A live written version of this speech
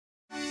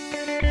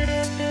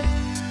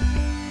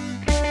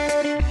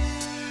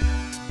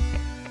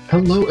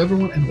Hello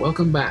everyone and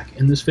welcome back.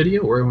 In this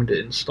video we're going to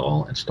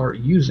install and start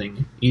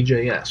using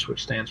EJS,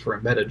 which stands for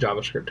Embedded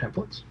JavaScript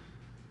Templates.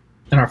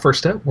 In our first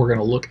step we're going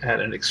to look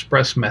at an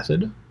express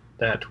method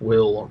that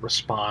will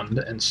respond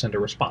and send a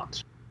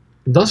response.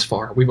 Thus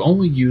far we've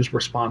only used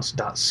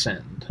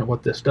response.send, and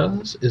what this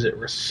does is it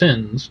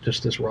sends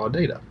just this raw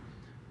data.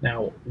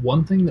 Now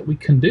one thing that we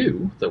can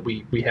do, that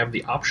we have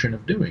the option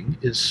of doing,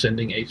 is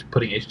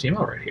putting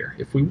HTML right here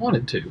if we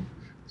wanted to.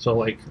 So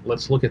like,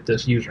 let's look at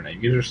this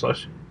username,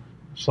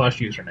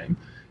 user/username.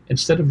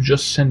 Instead of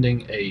just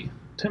sending a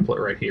template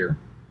right here,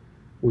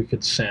 we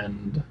could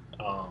send,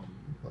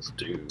 let's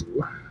do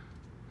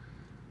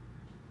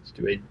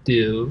a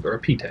div or a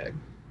p tag,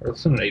 or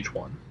let's send an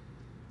h1.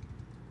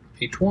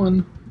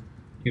 h1,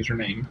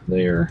 username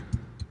there,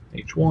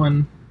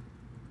 h1.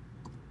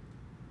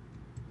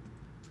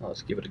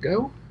 Let's give it a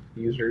go.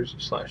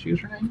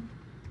 Users/username.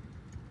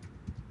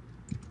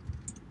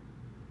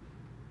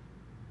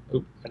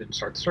 Oop, I didn't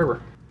start the server.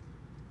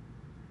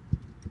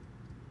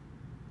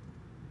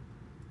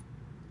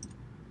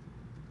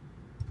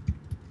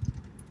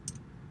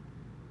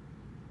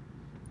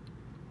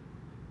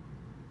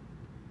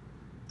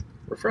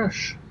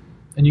 Refresh,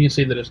 and you can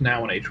see that it's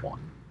now an H1.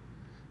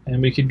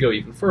 And we could go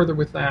even further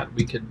with that.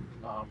 We could,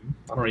 I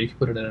don't know, you could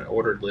put it in an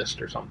ordered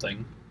list or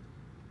something.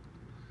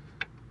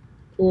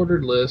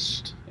 Ordered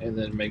list, and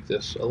then make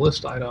this a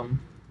list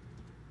item.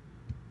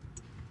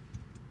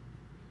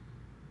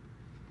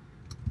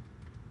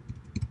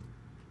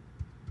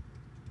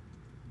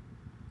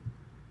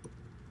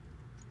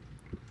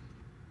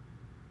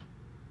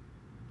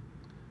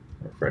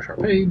 Refresh our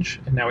page,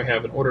 and now we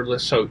have an ordered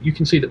list. So you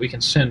can see that we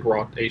can send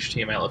raw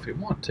HTML if we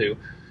want to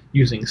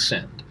using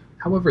send.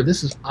 However,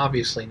 this is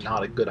obviously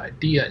not a good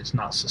idea. It's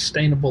not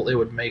sustainable. It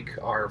would make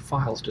our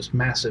files just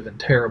massive and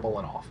terrible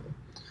and awful.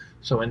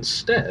 So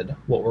instead,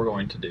 what we're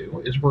going to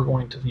do is we're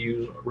going to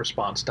use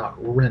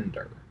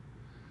response.render.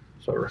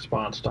 So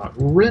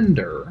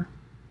response.render,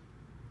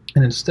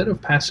 and instead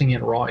of passing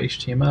in raw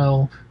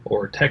HTML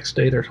or text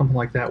data or something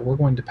like that, we're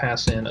going to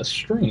pass in a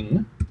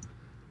string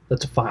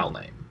that's a file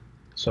name.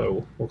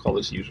 So we'll call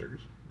this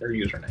their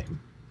username,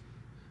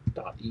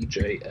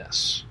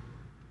 .ejs.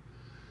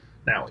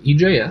 Now,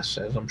 EJS,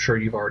 as I'm sure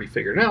you've already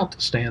figured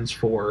out, stands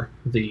for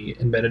the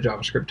Embedded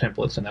JavaScript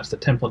Templates, and that's the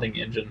templating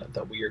engine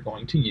that we are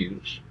going to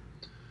use.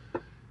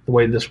 The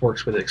way this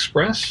works with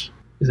Express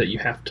is that you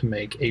have to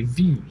make a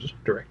views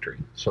directory.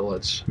 So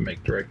let's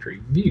make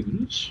directory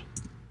views,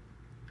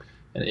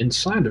 and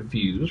inside of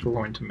views we're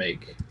going to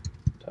make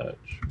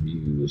touch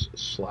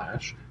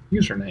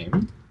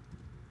views/username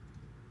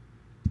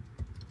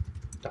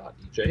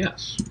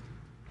 .ejs.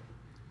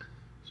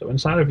 So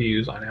inside of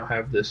views, I now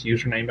have this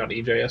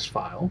username.ejs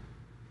file,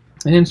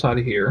 and inside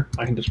of here,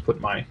 I can just put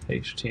my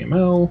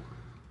HTML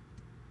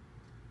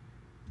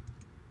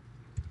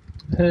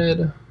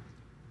head,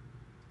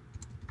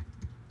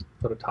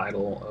 put a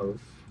title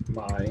of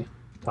my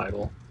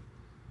title,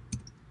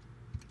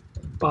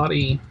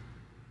 body,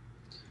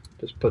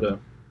 just put a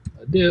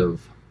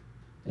div.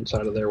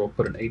 Inside of there, we'll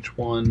put an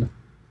h1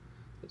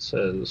 that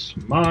says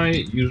my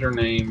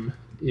username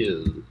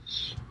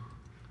is.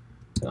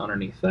 And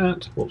underneath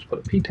that, we'll just put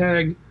a p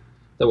tag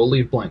that we'll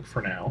leave blank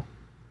for now,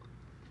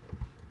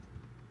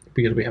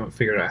 because we haven't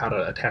figured out how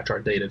to attach our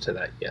data to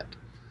that yet.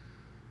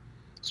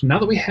 So now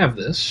that we have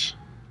this,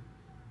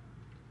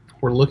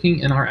 we're looking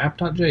in our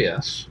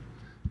app.js,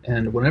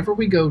 and whenever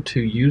we go to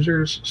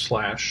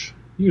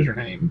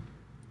users/username,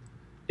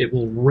 it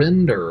will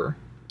render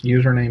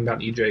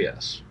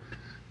username.ejs.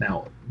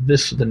 Now,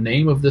 the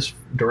name of this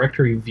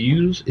directory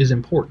views is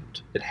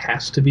important. It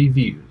has to be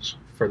views.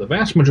 For the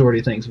vast majority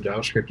of things in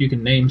JavaScript, you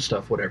can name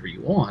stuff whatever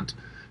you want.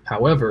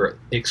 However,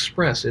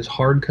 Express is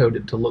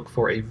hard-coded to look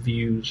for a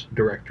views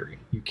directory.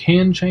 You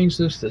can change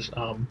this,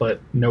 but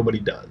nobody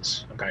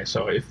does. Okay,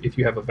 so if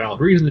you have a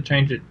valid reason to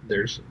change it,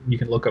 you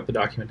can look up the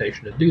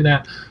documentation to do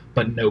that,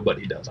 but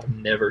nobody does. I've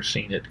never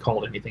seen it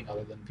called anything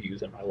other than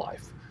views in my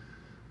life.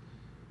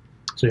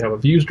 So you have a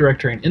views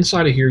directory, and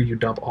inside of here you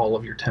dump all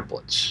of your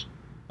templates.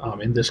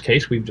 In this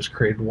case, we've just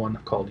created one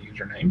called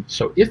username.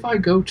 So if I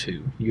go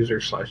to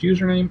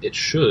user/username, it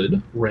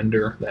should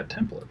render that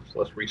template. So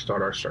let's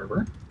restart our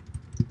server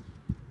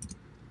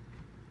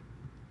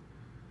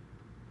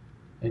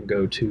and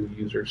go to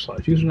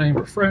user/username,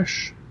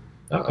 refresh.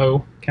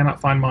 Uh-oh, cannot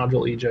find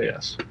module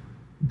EJS.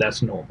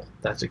 That's normal.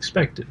 That's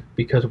expected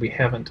because we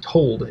haven't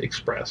told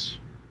Express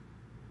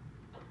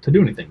to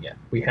do anything yet.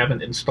 We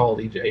haven't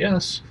installed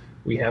EJS.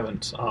 We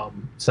haven't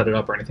set it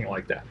up or anything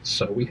like that.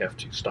 So we have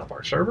to stop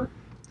our server.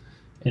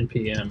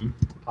 npm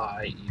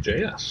I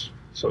EJS.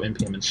 So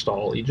npm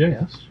install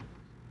EJS.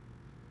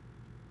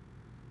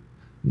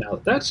 Now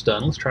that that's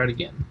done, let's try it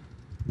again.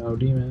 No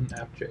daemon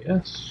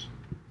app.js.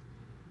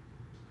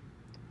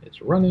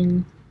 It's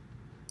running.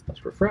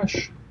 Let's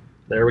refresh.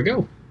 There we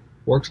go.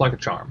 Works like a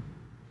charm.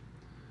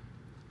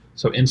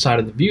 So inside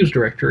of the views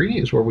directory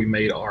is where we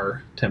made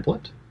our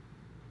template,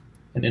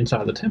 and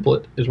inside of the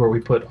template is where we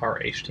put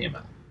our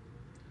HTML.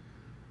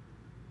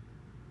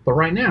 But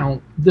right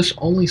now, this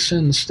only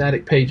sends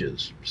static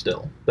pages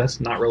still. That's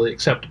not really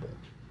acceptable.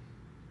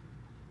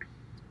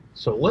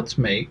 So let's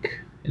make,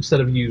 instead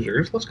of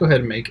users, let's go ahead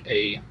and make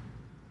a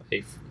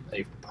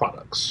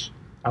products.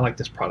 I like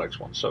this products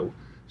one. So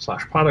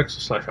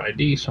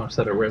 /products/ID. So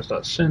instead of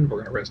res.send,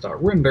 we're going to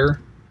res.render.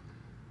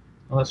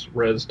 Well, that's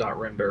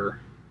res.render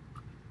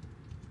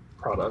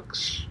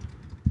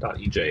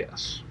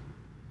products.ejs.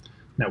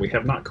 Now we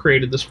have not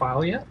created this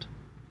file yet.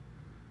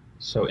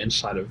 So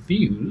inside of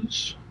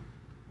views,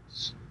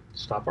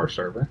 stop our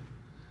server,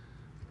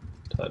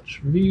 touch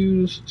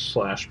views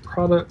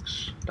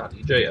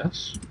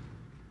 /products.ejs.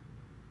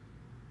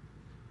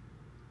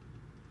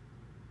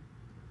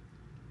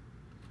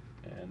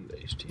 And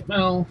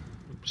HTML.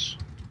 Oops.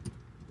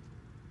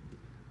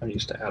 I'm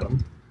used to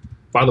Atom.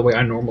 By the way,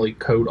 I normally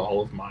code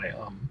all of my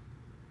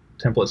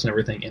templates and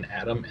everything in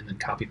Atom and then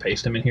copy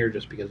paste them in here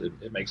just because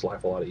it makes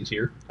life a lot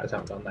easier. I just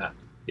haven't done that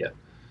yet.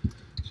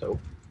 So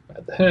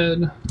add the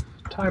head,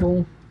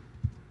 title,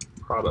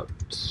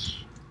 products,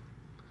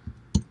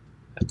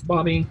 add the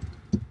body,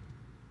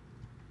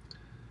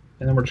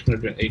 and then we're just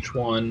going to do an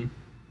H1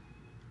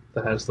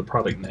 that has the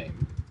product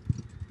name.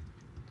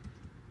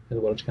 Is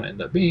what it's going to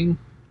end up being.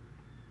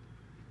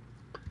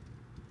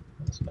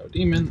 That's no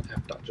daemon,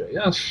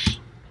 app.js,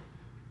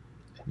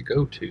 and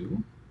go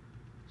to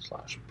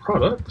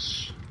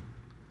 /products,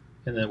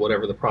 and then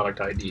whatever the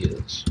product ID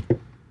is. And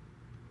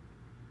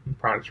the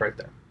product's right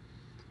there.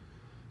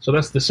 So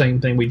that's the same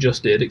thing we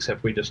just did,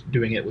 except we're just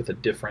doing it with a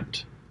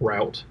different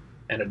route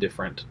and a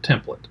different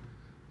template.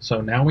 So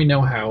now we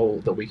know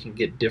how that we can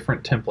get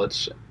different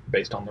templates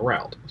based on the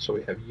route. So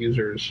we have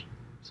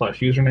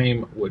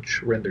users/username,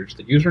 which renders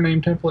the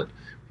username template.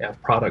 We have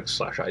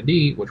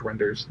products/ID, which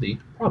renders the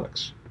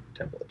products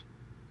template.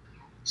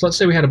 So let's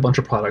say we had a bunch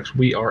of products.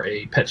 We are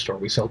a pet store.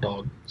 We sell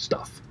dog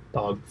stuff,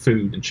 dog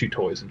food and chew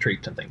toys and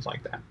treats and things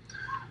like that.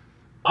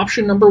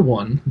 Option number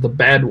one, the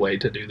bad way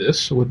to do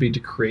this, would be to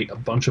create a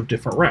bunch of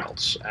different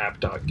routes.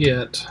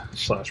 app.get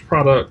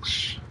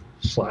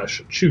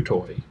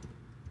 /products/chewtoy,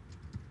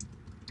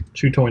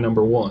 chewtoy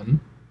number one,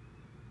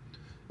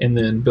 and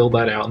then build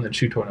that out, and then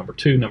chewtoy number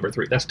two, number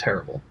three. That's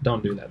terrible.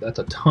 Don't do that. That's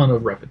a ton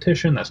of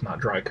repetition. That's not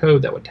dry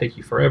code. That would take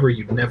you forever.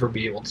 You'd never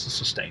be able to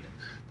sustain it.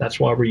 That's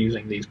why we're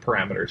using these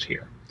parameters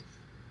here.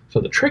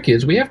 So the trick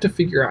is we have to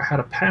figure out how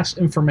to pass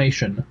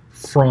information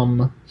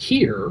from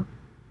here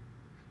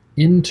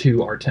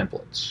into our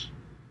templates.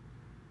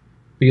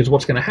 Because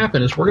what's going to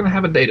happen is we're going to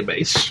have a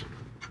database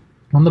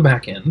on the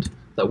back end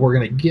that we're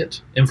going to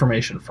get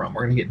information from.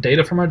 We're going to get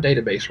data from our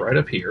database right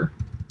up here.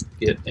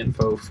 Get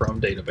info from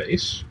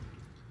database.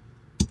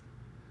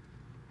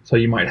 So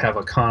you might have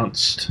a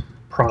const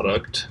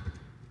product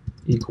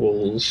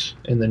equals,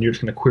 and then you're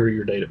just going to query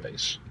your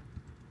database.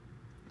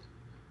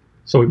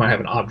 So we might have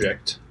an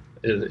object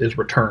is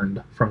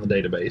returned from the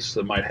database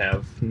that might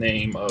have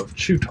name of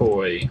chew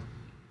toy,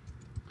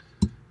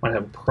 might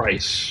have a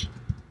price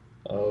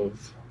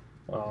of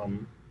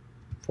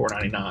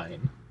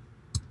 $4.99.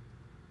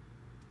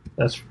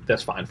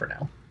 That's fine for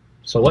now.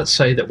 So let's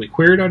say that we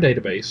queried our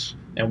database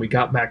and we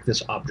got back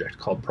this object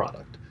called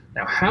product.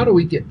 Now how do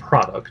we get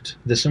product,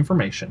 this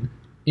information,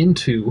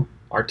 into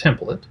our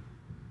template,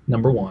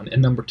 number one,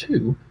 and number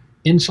two,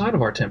 inside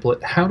of our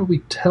template, how do we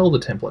tell the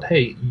template,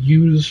 hey,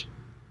 use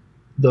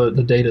the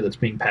data that's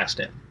being passed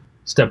in?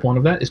 Step one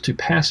of that is to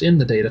pass in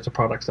the data to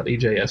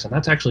products.ejs, and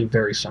that's actually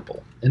very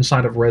simple.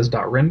 Inside of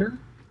res.render,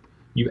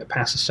 you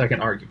pass a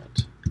second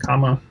argument,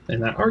 comma,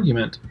 and that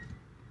argument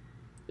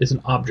is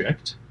an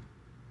object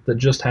that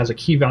just has a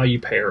key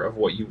value pair of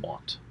what you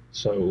want.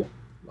 So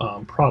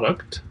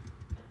product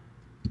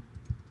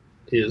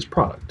is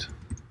product.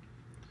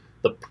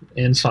 The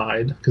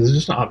inside, because it's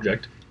just an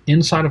object,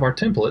 inside of our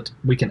template,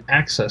 we can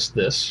access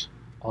this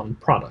on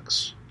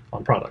products,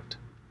 on product.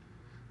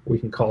 We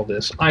can call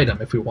this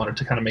item if we wanted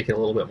to kind of make it a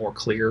little bit more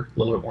clear, a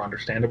little bit more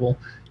understandable.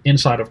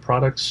 Inside of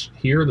products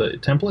here, the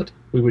template,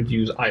 we would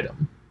use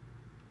item.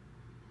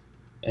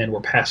 And we're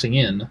passing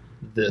in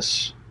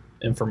this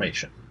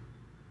information,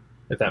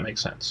 if that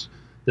makes sense.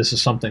 This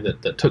is something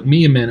that took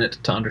me a minute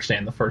to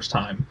understand the first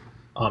time,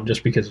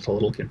 just because it's a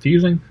little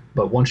confusing,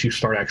 but once you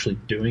start actually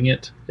doing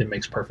it, it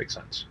makes perfect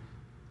sense.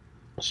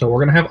 So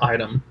we're going to have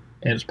item,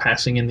 and it's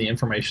passing in the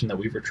information that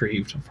we've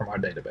retrieved from our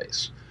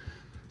database.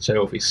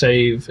 So if we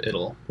save,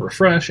 it'll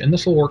refresh, and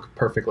this will work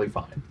perfectly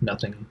fine.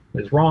 Nothing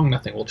is wrong,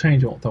 nothing will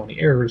change, it won't throw any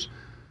errors.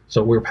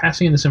 So we're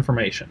passing in this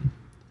information,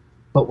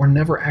 but we're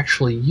never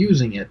actually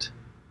using it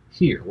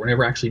here. We're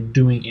never actually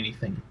doing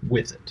anything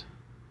with it.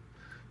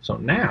 So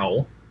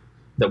now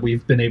that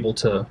we've been able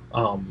to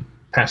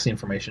pass the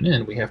information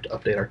in, we have to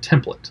update our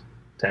template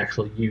to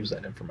actually use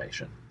that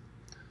information.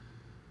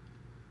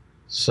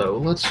 So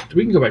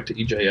we can go back to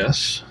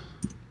EJS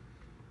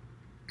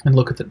and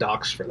look at the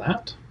docs for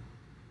that.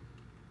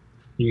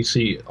 You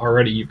see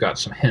already you've got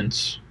some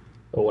hints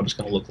of what it's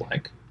going to look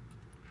like.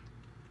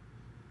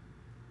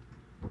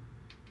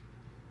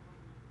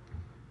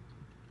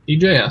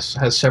 EJS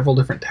has several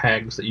different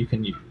tags that you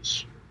can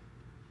use.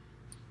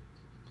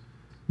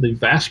 The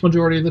vast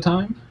majority of the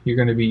time, you're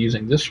going to be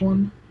using this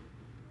one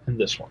and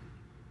this one.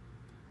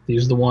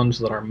 These are the ones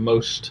that are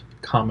most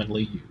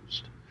commonly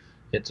used.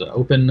 It's an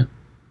open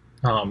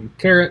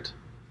caret,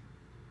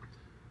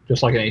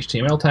 just like an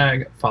HTML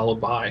tag,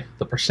 followed by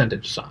the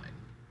percentage sign.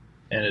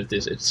 And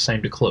it's the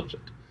same to close it.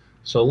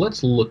 So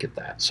let's look at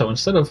that. So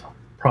instead of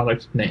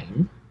product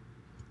name,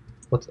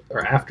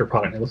 or after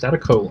product name, let's add a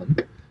colon,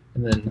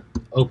 and then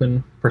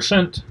open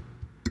percent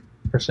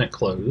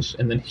close,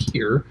 and then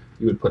here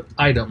you would put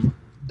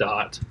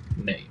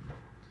item.name.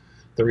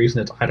 The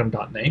reason it's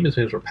item.name is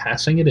because we're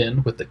passing it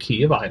in with the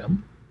key of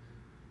item,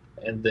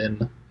 and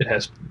then it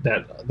has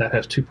that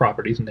has two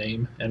properties,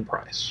 name and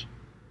price.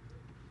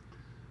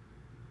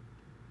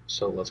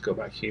 So let's go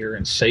back here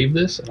and save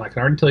this, and I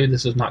can already tell you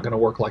this is not going to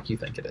work like you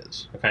think it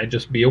is. Okay,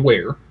 just be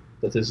aware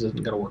that this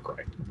isn't going to work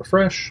right.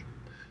 Refresh,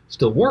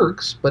 still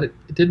works, but it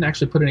didn't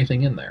actually put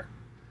anything in there.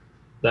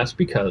 That's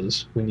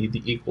because we need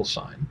the equal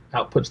sign.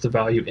 Outputs the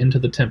value into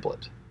the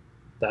template.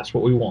 That's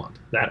what we want.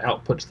 That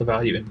outputs the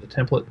value into the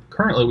template.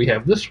 Currently we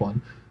have this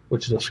one,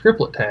 which is a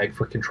scriptlet tag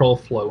for control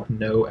flow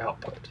no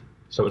output.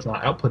 So it's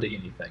not outputting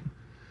anything.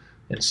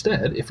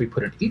 Instead, if we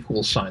put an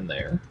equal sign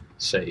there,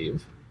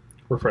 save,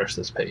 refresh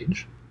this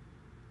page,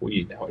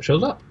 now it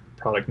shows up.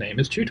 Product name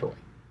is ChewToy.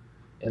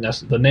 And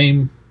that's the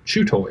name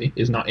ChewToy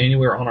is not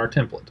anywhere on our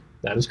template.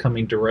 That is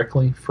coming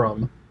directly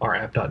from our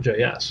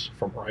app.js,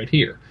 from right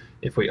here.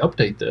 If we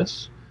update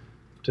this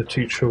to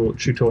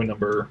ChewToy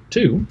number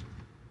 2,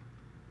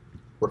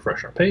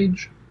 refresh our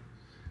page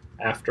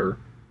after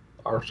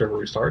our server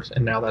restarts,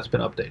 and now that's been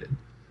updated.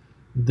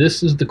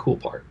 This is the cool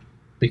part,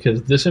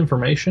 because this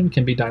information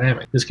can be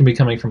dynamic. This can be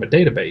coming from a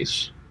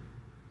database,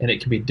 and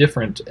it can be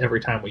different every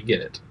time we get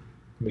it.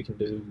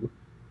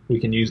 We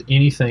can use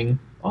anything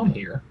on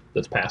here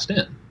that's passed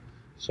in.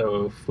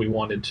 So if we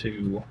wanted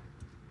to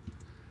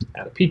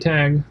add a p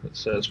tag that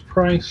says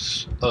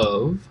price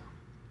of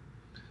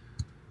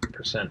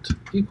percent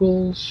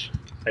equals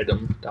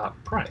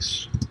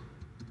item.price.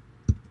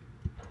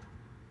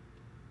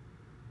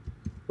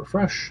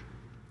 Refresh,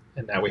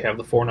 and now we have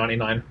the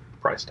 $4.99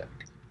 price tag.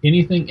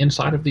 Anything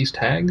inside of these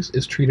tags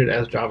is treated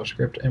as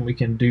JavaScript, and we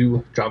can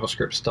do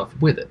JavaScript stuff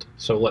with it.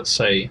 So let's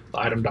say the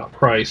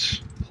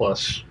item.price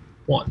plus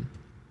 1.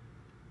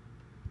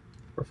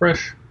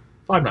 Refresh,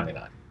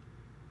 $5.99.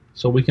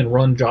 So we can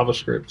run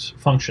JavaScript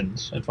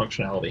functions and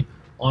functionality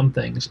on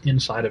things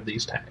inside of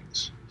these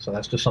tags. So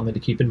that's just something to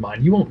keep in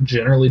mind. You won't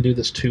generally do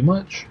this too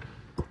much,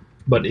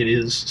 but it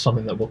is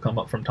something that will come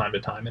up from time to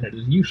time, and it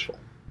is useful.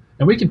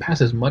 And we can pass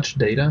as much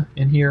data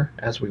in here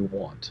as we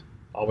want.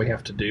 All we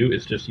have to do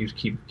is just use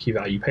key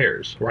value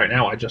pairs. Right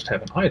now I just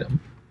have an item,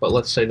 but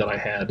let's say that I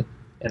had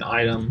an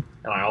item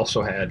and I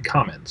also had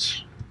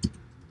comments.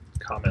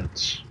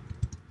 Comments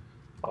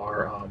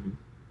are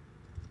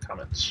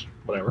comments,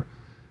 whatever.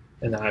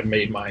 And then I've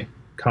made my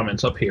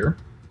comments up here.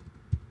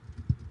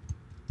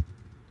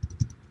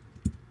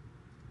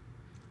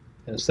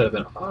 And instead of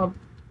an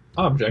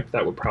object,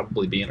 that would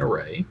probably be an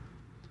array.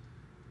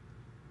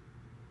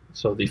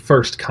 So the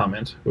first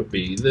comment would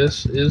be,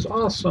 "This is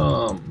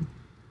awesome."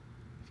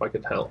 If I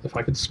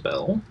could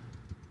spell.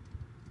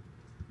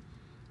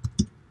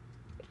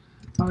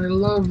 "I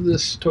love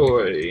this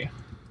toy.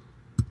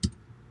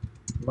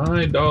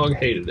 My dog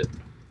hated it."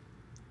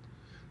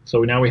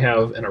 So now we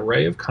have an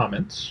array of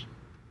comments.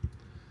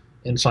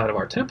 Inside of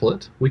our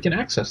template, we can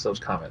access those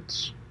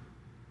comments.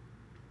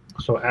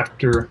 So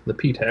after the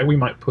p tag, we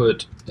might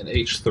put an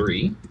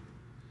h3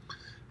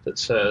 that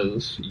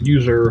says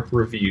user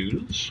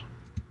reviews.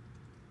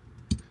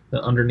 Then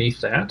underneath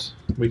that,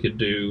 we could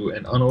do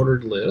an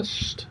unordered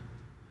list.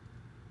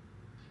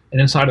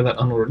 And inside of that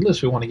unordered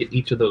list, we want to get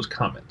each of those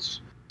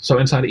comments. So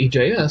inside of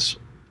EJS,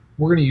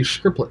 we're going to use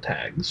Scriptlet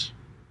Tags,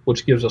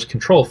 which gives us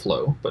control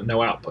flow, but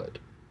no output.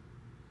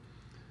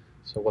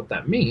 So what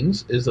that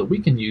means is that we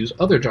can use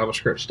other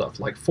JavaScript stuff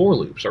like for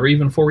loops or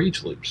even for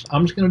each loops.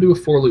 I'm just going to do a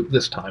for loop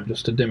this time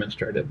just to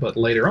demonstrate it, but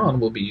later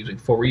on we'll be using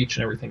for each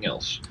and everything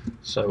else.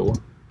 So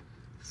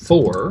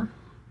for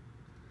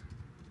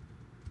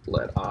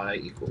let I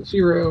equal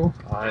 0,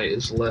 I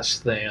is less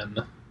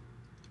than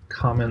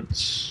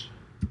comments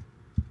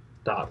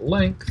dot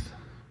length,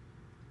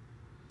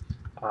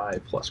 I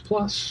plus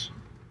plus,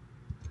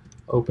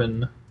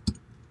 open,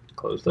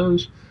 close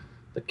those.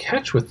 The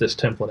catch with this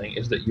templating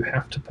is that you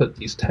have to put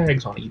these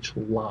tags on each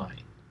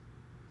line.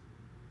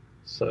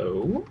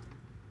 So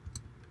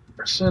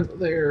percent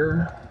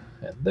there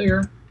and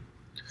there.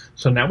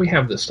 So now we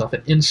have this stuff,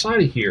 and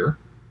inside of here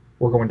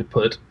we're going to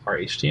put our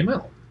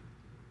HTML.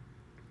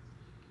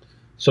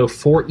 So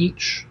for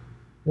each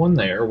one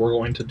there, we're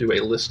going to do a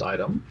list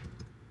item,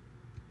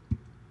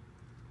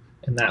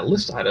 and that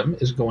list item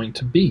is going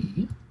to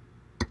be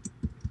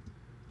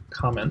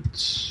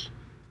comments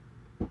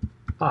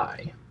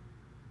I.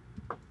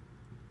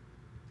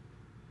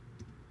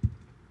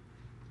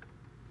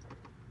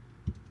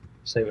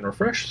 Save and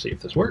refresh, see if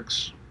this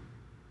works.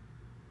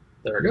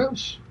 There it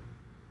goes.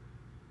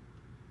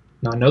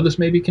 Now I know this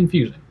may be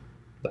confusing.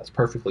 That's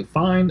perfectly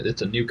fine.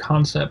 It's a new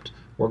concept.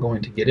 We're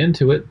going to get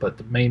into it, but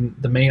the main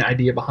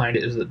idea behind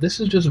it is that this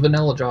is just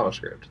vanilla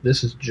JavaScript.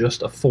 This is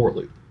just a for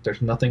loop.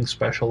 There's nothing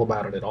special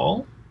about it at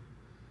all.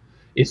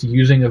 It's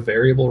using a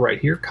variable right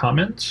here,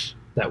 comments,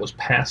 that was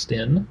passed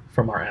in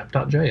from our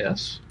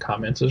app.js.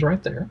 Comments is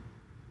right there.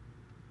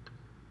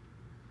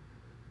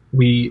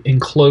 We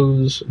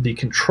enclose the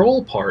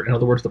control part, in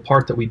other words, the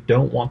part that we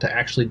don't want to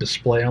actually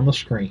display on the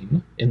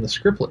screen, in the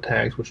scriptlet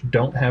tags, which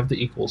don't have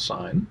the equal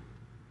sign.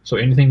 So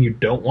anything you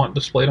don't want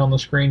displayed on the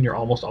screen, you're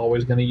almost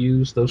always going to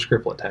use those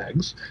scriptlet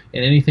tags.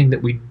 And anything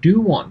that we do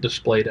want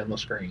displayed on the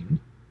screen,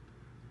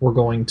 we're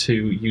going to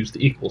use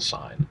the equal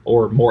sign,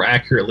 or more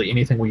accurately,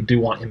 anything we do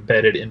want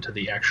embedded into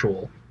the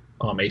actual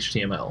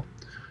HTML.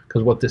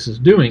 Because what this is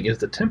doing is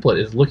the template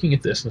is looking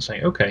at this and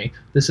saying, okay,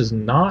 this is a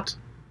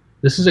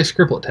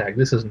scriptlet tag.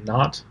 This is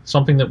not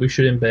something that we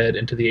should embed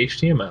into the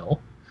HTML.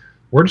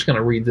 We're just going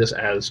to read this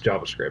as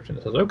JavaScript. And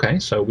it says, okay,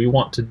 so we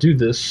want to do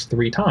this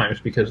 3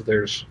 times because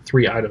there's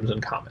 3 items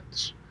in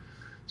comments.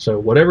 So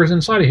whatever's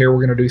inside of here,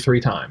 we're going to do 3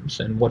 times.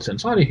 And what's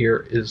inside of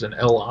here is an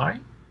li.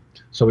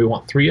 So we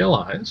want 3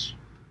 li's.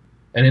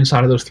 And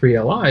inside of those 3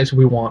 li's,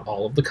 we want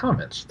all of the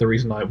comments. The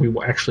reason we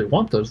actually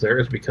want those there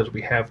is because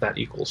we have that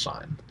equal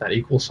sign. That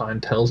equal sign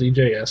tells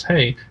EJS,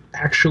 hey,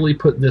 actually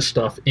put this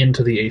stuff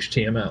into the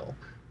HTML.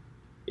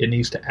 It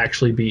needs to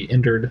actually be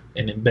entered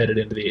and embedded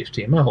into the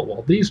HTML,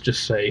 while these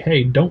just say,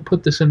 hey, don't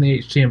put this in the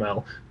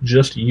HTML,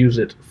 just use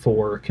it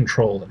for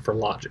control and for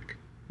logic.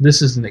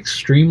 This is an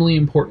extremely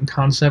important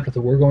concept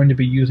that we're going to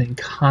be using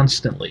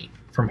constantly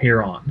from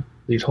here on,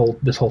 this whole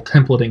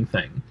templating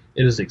thing.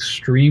 It is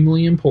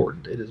extremely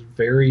important. It is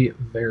very,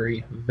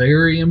 very,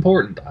 very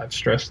important. I've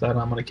stressed that.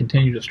 I'm going to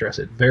continue to stress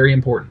it. Very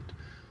important.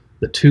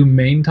 The 2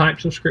 main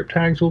types of script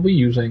tags we'll be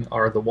using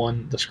are the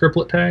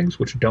scriptlet tags,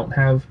 which don't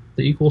have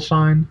the equal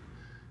sign,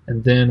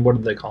 and then what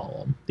do they call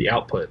them? The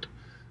output.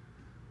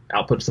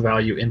 Outputs the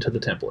value into the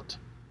template.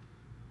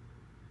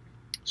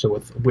 So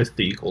with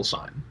the equal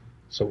sign.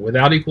 So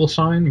without equal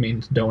sign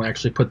means don't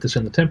actually put this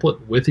in the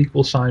template. With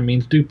equal sign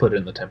means do put it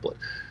in the template.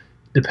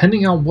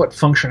 Depending on what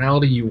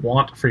functionality you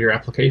want for your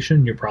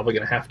application, you're probably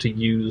going to have to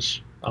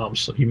use,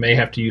 so you may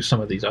have to use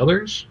some of these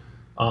others,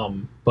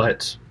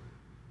 but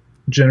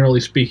generally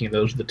speaking,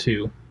 those are the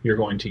 2 you're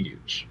going to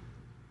use.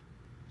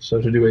 So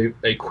to do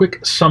a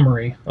quick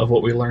summary of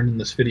what we learned in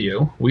this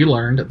video, we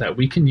learned that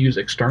we can use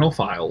external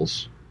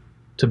files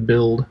to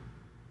build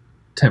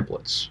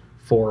templates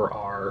for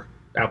our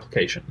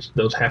applications.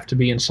 Those have to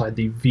be inside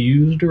the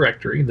views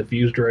directory. The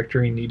views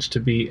directory needs to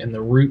be in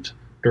the root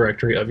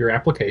directory of your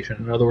application.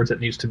 In other words, it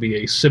needs to be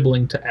a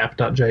sibling to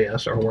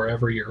app.js or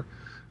wherever your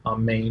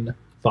main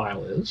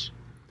file is.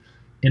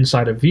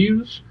 Inside of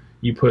views,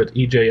 you put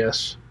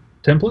EJS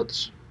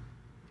templates.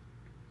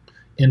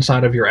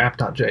 Inside of your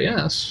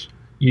app.js,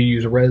 you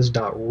use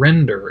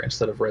res.render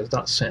instead of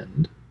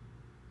res.send.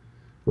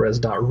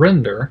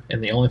 Res.render,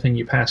 and the only thing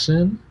you pass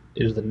in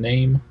is the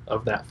name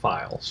of that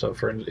file. So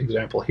for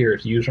example, here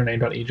it's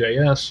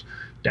username.ejs.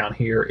 Down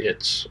here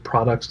it's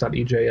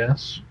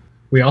products.ejs.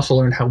 We also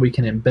learned how we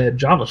can embed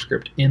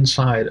JavaScript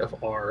inside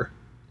of our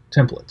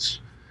templates.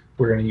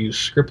 We're going to use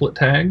scriptlet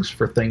tags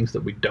for things that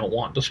we don't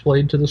want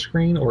displayed to the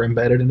screen or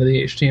embedded into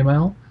the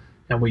HTML,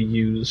 and we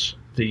use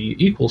the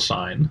equal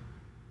sign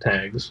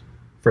tags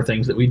for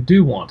things that we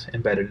do want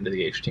embedded into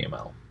the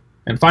HTML.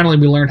 And finally,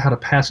 we learned how to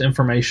pass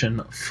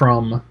information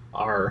from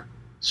our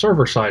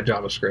server-side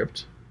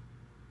JavaScript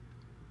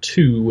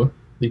to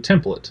the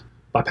template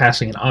by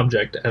passing an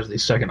object as the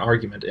second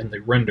argument in the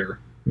render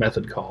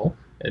method call.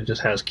 It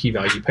just has key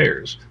value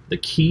pairs. The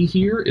key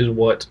here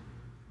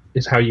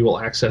is how you will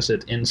access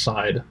it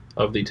inside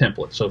of the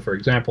template. So for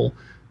example,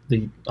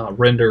 the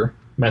render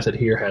method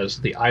here has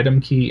the item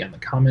key and the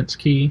comments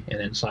key, and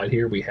inside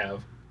here we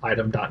have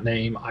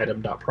item.name,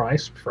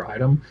 item.price for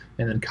item,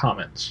 and then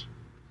comments.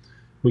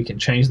 We can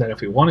change that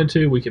if we wanted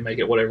to. We can make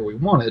it whatever we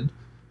wanted.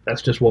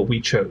 That's just what we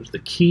chose. The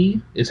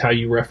key is how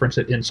you reference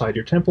it inside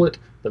your template.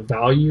 The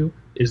value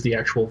is the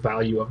actual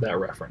value of that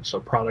reference. So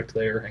product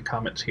there and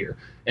comments here.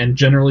 And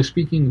generally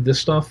speaking, this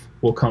stuff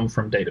will come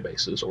from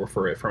databases or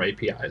from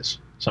APIs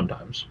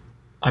sometimes.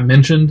 I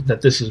mentioned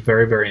that this is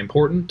very, very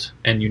important,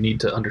 and you need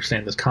to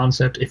understand this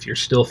concept. If you're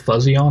still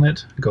fuzzy on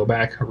it, go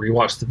back,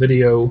 rewatch the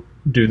video,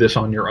 do this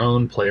on your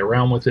own, play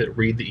around with it,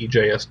 read the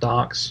EJS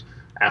docs,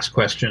 ask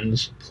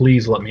questions.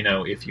 Please let me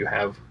know if you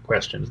have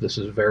questions. This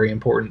is very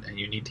important, and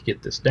you need to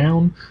get this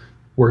down.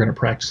 We're going to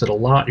practice it a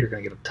lot. You're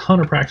going to get a ton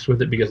of practice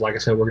with it because, like I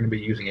said, we're going to be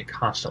using it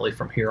constantly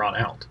from here on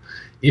out.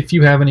 If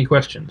you have any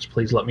questions,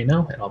 please let me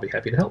know, and I'll be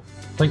happy to help.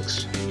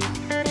 Thanks.